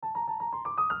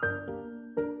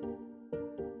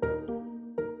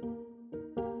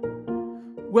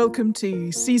Welcome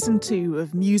to Season 2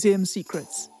 of Museum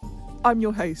Secrets. I'm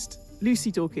your host,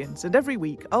 Lucy Dawkins, and every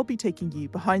week I'll be taking you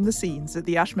behind the scenes at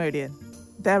the Ashmolean.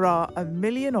 There are a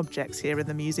million objects here in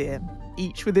the museum,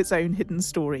 each with its own hidden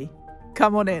story.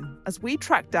 Come on in as we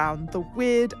track down the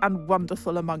weird and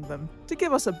wonderful among them to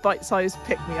give us a bite-sized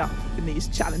pick-me-up in these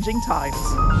challenging times.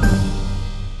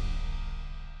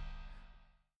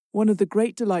 One of the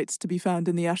great delights to be found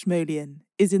in the Ashmolean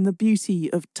is in the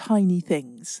beauty of tiny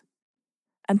things.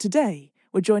 And today,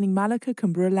 we're joining Malika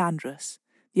Kumbara-Landrus,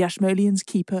 the Ashmolean's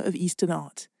keeper of Eastern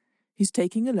art, who's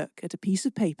taking a look at a piece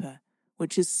of paper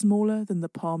which is smaller than the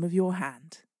palm of your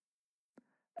hand.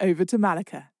 Over to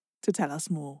Malika to tell us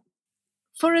more.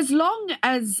 For as long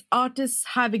as artists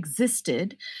have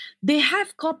existed, they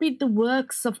have copied the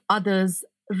works of others,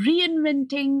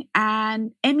 reinventing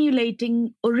and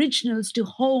emulating originals to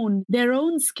hone their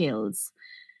own skills.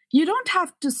 You don't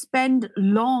have to spend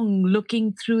long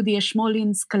looking through the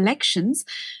Ashmolean's collections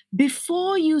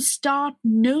before you start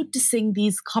noticing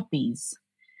these copies.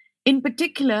 In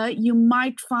particular, you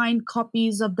might find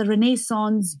copies of the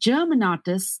Renaissance German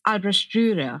artist Albrecht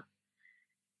Dürer.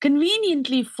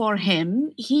 Conveniently for him,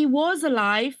 he was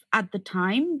alive at the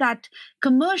time that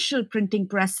commercial printing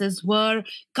presses were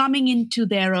coming into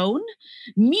their own,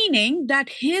 meaning that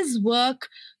his work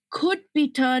could be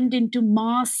turned into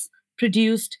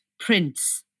mass-produced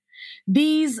prints.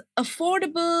 These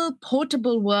affordable,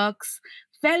 portable works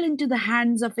fell into the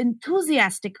hands of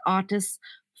enthusiastic artists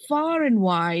far and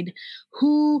wide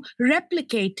who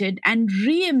replicated and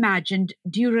reimagined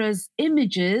Dürer's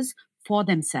images for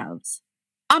themselves.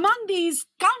 Among these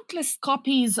countless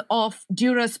copies of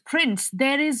Dürer's prints,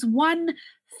 there is one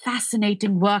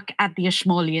fascinating work at the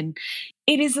Ashmolean.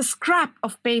 It is a scrap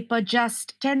of paper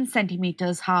just 10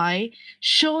 centimeters high,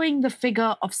 showing the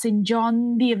figure of St.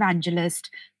 John the Evangelist,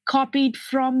 copied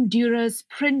from Dürer's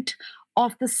print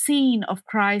of the scene of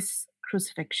Christ's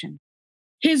crucifixion.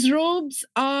 His robes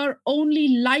are only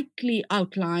lightly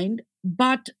outlined,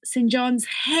 but St. John's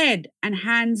head and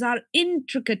hands are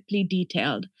intricately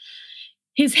detailed.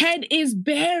 His head is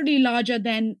barely larger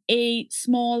than a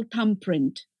small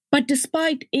thumbprint. But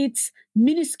despite its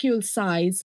minuscule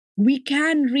size, we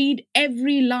can read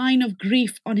every line of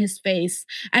grief on his face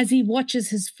as he watches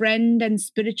his friend and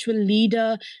spiritual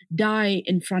leader die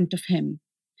in front of him.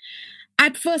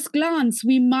 At first glance,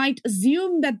 we might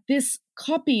assume that this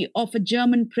copy of a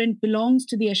German print belongs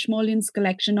to the Ashmolean's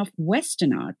collection of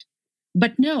Western art.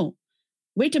 But no,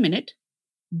 wait a minute.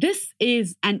 This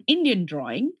is an Indian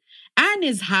drawing and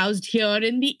is housed here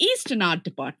in the Eastern art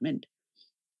department.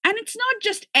 And it's not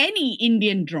just any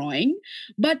Indian drawing,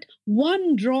 but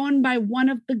one drawn by one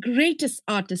of the greatest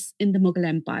artists in the Mughal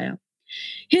Empire.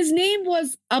 His name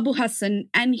was Abu Hassan,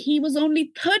 and he was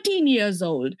only 13 years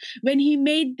old when he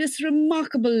made this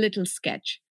remarkable little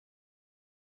sketch.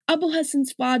 Abu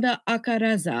Hassan's father, Aka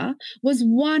Raza, was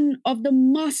one of the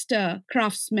master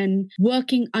craftsmen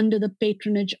working under the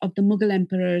patronage of the Mughal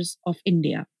emperors of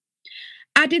India.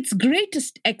 At its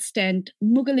greatest extent,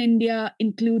 Mughal India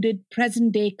included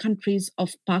present-day countries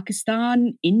of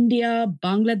Pakistan, India,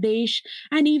 Bangladesh,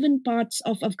 and even parts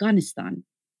of Afghanistan.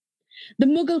 The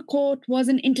Mughal court was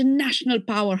an international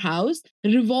powerhouse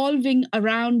revolving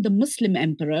around the Muslim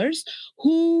emperors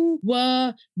who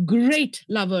were great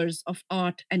lovers of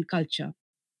art and culture.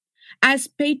 As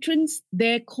patrons,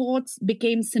 their courts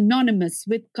became synonymous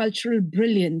with cultural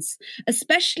brilliance,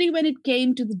 especially when it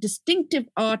came to the distinctive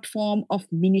art form of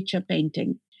miniature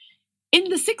painting. In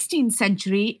the 16th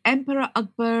century, Emperor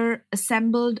Akbar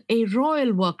assembled a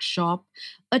royal workshop,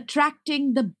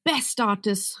 attracting the best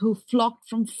artists who flocked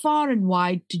from far and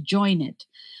wide to join it.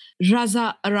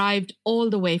 Raza arrived all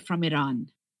the way from Iran.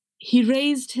 He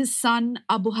raised his son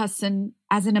Abu Hassan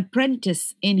as an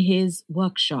apprentice in his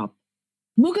workshop.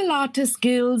 Mughal artists'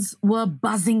 guilds were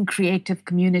buzzing creative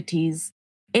communities.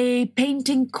 A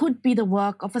painting could be the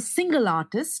work of a single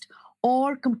artist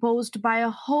or composed by a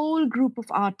whole group of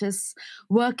artists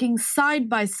working side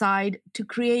by side to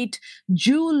create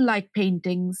jewel-like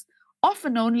paintings,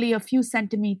 often only a few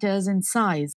centimeters in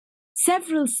size.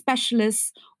 Several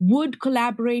specialists would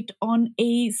collaborate on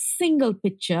a single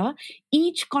picture,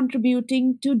 each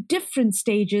contributing to different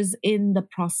stages in the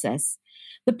process.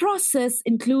 The process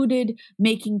included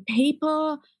making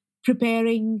paper,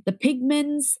 preparing the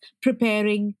pigments,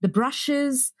 preparing the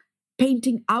brushes,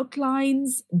 painting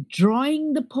outlines,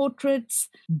 drawing the portraits,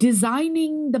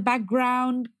 designing the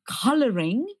background,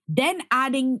 coloring, then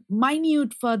adding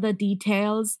minute further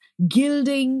details,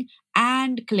 gilding,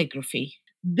 and calligraphy.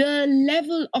 the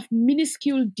level of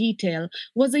minuscule detail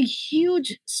was a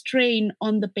huge strain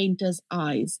on the painter's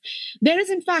eyes. There is,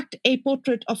 in fact, a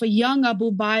portrait of a young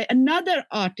Abu by another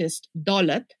artist,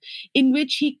 Daulat, in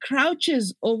which he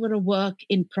crouches over a work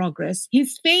in progress,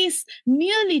 his face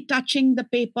nearly touching the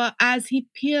paper as he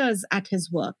peers at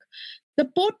his work. The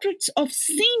portraits of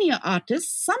senior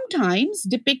artists sometimes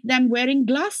depict them wearing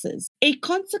glasses, a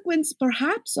consequence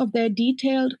perhaps of their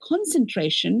detailed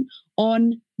concentration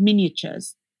on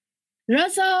miniatures.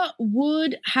 Raza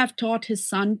would have taught his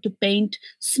son to paint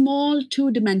small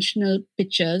two-dimensional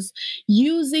pictures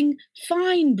using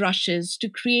fine brushes to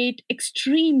create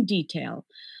extreme detail.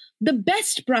 The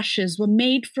best brushes were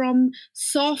made from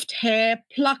soft hair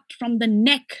plucked from the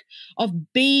neck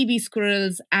of baby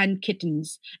squirrels and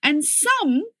kittens, and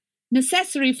some,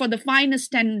 necessary for the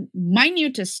finest and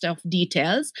minutest of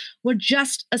details, were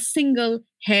just a single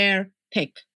hair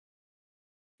thick.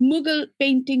 Mughal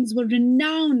paintings were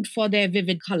renowned for their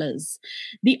vivid colors.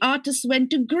 The artists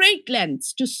went to great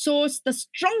lengths to source the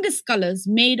strongest colors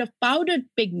made of powdered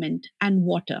pigment and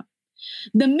water.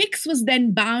 The mix was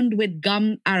then bound with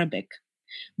gum arabic.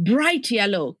 Bright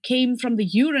yellow came from the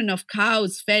urine of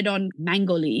cows fed on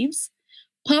mango leaves.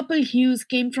 Purple hues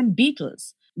came from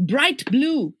beetles. Bright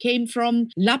blue came from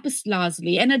lapis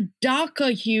lazuli, and a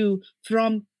darker hue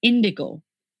from indigo.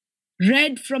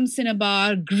 Red from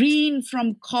cinnabar, green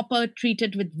from copper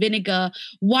treated with vinegar,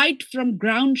 white from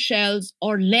ground shells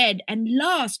or lead, and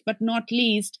last but not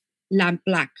least,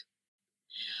 lampblack.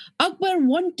 Akbar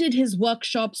wanted his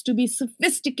workshops to be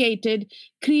sophisticated,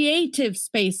 creative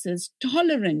spaces,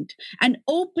 tolerant and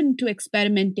open to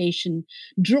experimentation,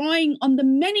 drawing on the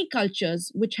many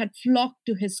cultures which had flocked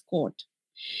to his court.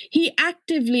 He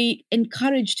actively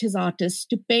encouraged his artists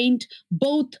to paint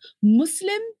both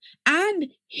Muslim and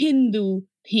Hindu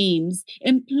themes,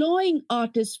 employing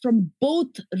artists from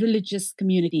both religious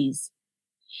communities.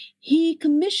 He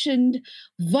commissioned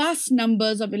vast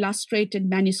numbers of illustrated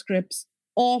manuscripts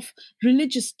of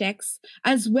religious texts,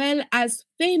 as well as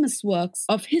famous works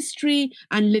of history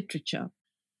and literature.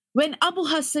 When Abu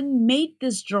Hassan made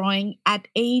this drawing at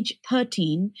age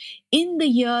 13 in the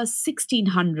year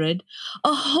 1600,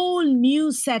 a whole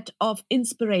new set of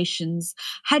inspirations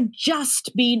had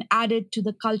just been added to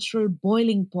the cultural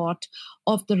boiling pot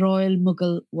of the Royal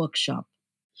Mughal workshop.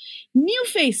 New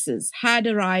faces had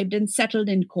arrived and settled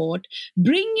in court,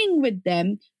 bringing with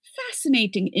them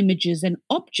fascinating images and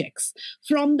objects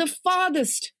from the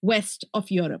farthest west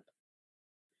of Europe.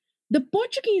 The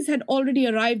Portuguese had already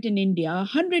arrived in India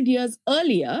 100 years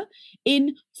earlier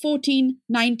in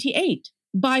 1498.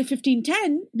 By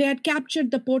 1510, they had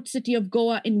captured the port city of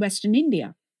Goa in Western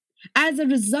India. As a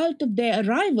result of their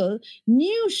arrival,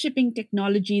 new shipping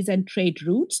technologies and trade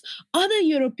routes, other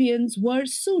Europeans were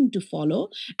soon to follow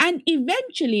and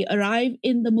eventually arrive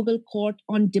in the Mughal court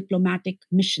on diplomatic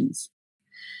missions.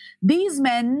 These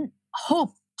men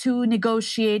hoped to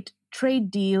negotiate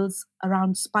trade deals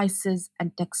around spices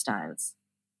and textiles.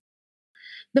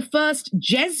 The first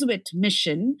Jesuit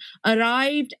mission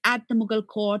arrived at the Mughal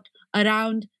court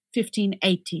around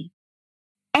 1580.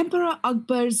 Emperor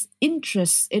Akbar's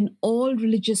interests in all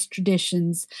religious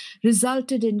traditions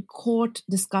resulted in court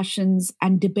discussions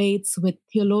and debates with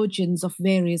theologians of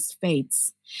various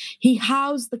faiths. He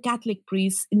housed the Catholic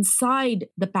priests inside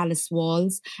the palace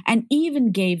walls and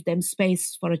even gave them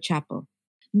space for a chapel.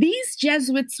 These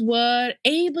Jesuits were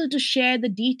able to share the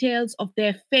details of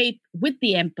their faith with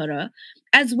the emperor,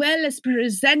 as well as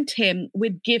present him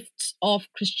with gifts of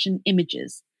Christian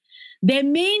images. Their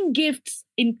main gifts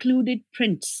included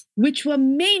prints, which were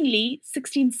mainly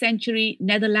 16th century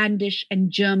Netherlandish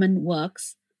and German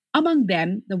works, among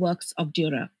them the works of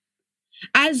Dürer.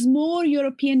 As more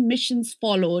European missions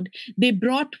followed, they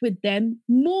brought with them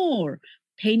more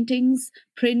paintings,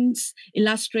 prints,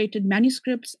 illustrated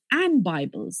manuscripts, and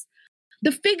Bibles.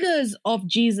 The figures of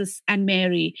Jesus and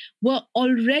Mary were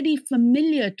already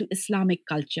familiar to Islamic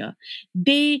culture.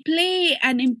 They play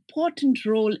an important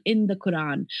role in the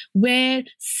Quran, where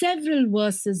several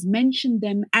verses mention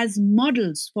them as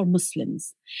models for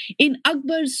Muslims. In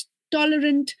Akbar's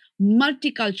tolerant,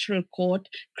 multicultural court,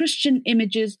 Christian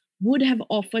images would have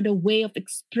offered a way of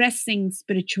expressing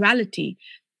spirituality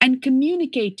and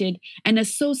communicated an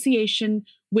association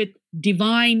with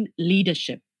divine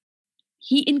leadership.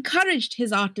 he encouraged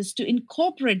his artists to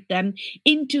incorporate them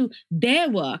into their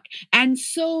work. And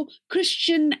so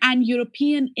Christian and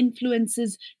European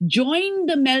influences joined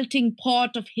the melting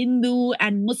pot of Hindu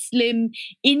and Muslim,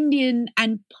 Indian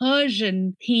and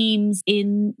Persian themes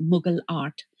in Mughal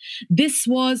art. This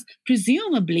was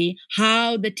presumably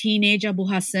how the teenage Abu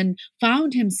Hassan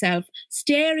found himself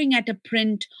staring at a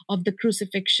print of the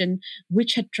crucifixion,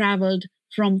 which had traveled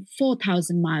from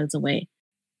 4,000 miles away.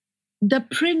 The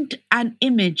print and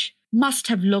image must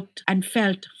have looked and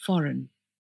felt foreign.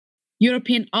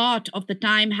 European art of the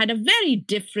time had a very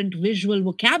different visual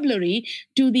vocabulary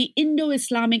to the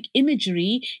Indo-Islamic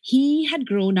imagery he had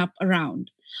grown up around.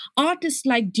 Artists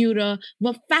like Dürer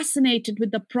were fascinated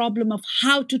with the problem of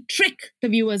how to trick the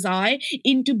viewer's eye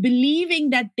into believing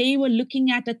that they were looking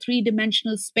at a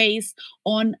three-dimensional space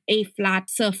on a flat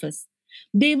surface.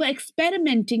 They were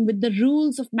experimenting with the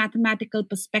rules of mathematical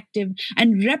perspective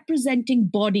and representing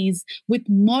bodies with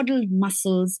modeled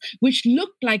muscles which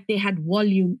looked like they had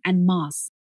volume and mass.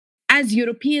 As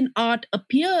European art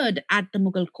appeared at the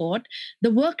Mughal court, the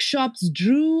workshops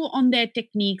drew on their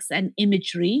techniques and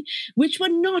imagery, which were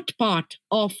not part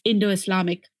of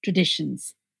Indo-Islamic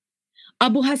traditions.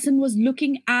 Abu Hassan was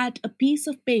looking at a piece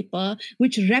of paper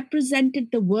which represented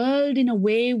the world in a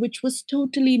way which was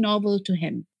totally novel to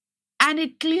him. And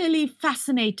it clearly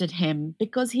fascinated him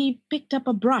because he picked up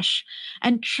a brush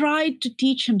and tried to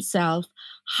teach himself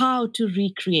how to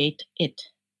recreate it.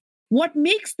 What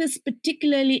makes this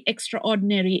particularly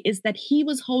extraordinary is that he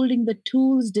was holding the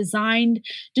tools designed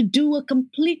to do a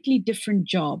completely different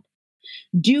job.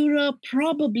 Dürer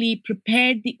probably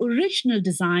prepared the original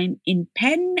design in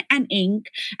pen and ink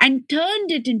and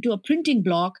turned it into a printing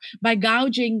block by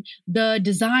gouging the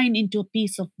design into a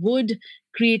piece of wood,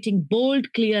 creating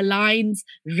bold, clear lines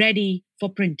ready for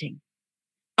printing.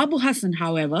 Abu Hassan,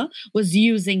 however, was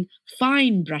using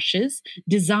fine brushes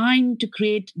designed to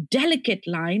create delicate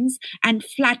lines and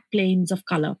flat planes of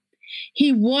color.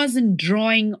 He wasn't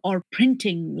drawing or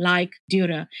printing like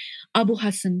Dürer. Abu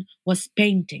Hassan was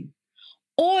painting.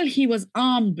 All he was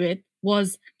armed with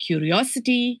was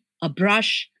curiosity, a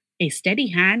brush, a steady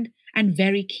hand, and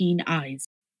very keen eyes.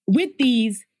 With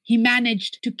these, he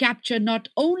managed to capture not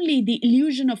only the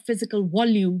illusion of physical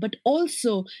volume, but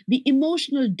also the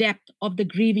emotional depth of the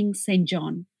grieving St.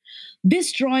 John.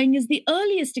 This drawing is the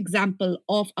earliest example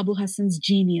of Abu Hassan's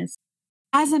genius.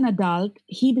 As an adult,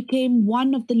 he became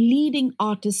one of the leading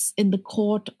artists in the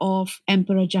court of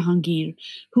Emperor Jahangir,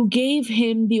 who gave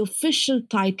him the official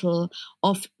title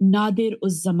of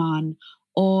Nadir-uz-Zaman,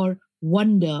 or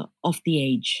Wonder of the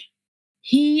Age.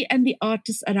 He and the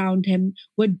artists around him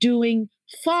were doing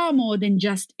far more than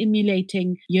just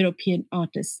emulating European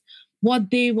artists.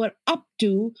 What they were up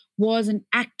to was an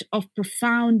act of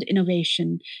profound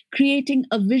innovation, creating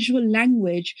a visual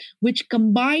language which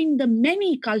combined the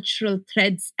many cultural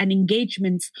threads and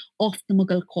engagements of the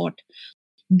Mughal court.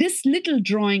 This little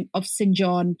drawing of St.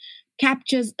 John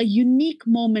captures a unique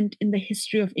moment in the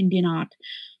history of Indian art,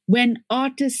 when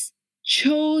artists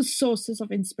chose sources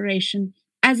of inspiration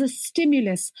as a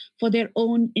stimulus for their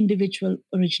own individual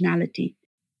originality.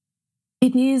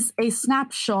 It is a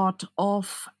snapshot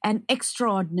of an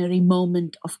extraordinary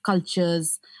moment of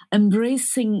cultures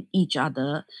embracing each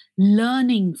other,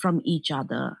 learning from each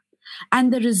other,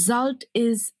 and the result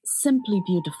is simply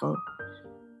beautiful.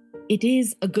 It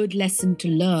is a good lesson to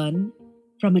learn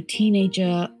from a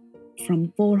teenager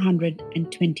from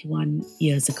 421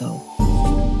 years ago.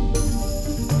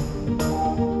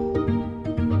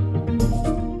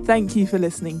 Thank you for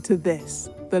listening to this,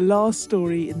 the last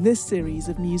story in this series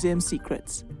of Museum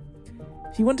Secrets.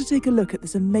 If you want to take a look at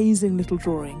this amazing little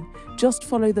drawing, just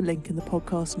follow the link in the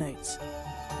podcast notes.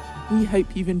 We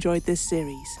hope you've enjoyed this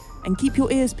series, and keep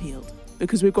your ears peeled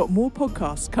because we've got more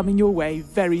podcasts coming your way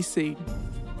very soon.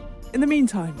 In the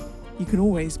meantime, you can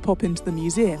always pop into the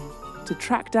museum to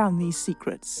track down these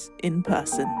secrets in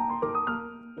person.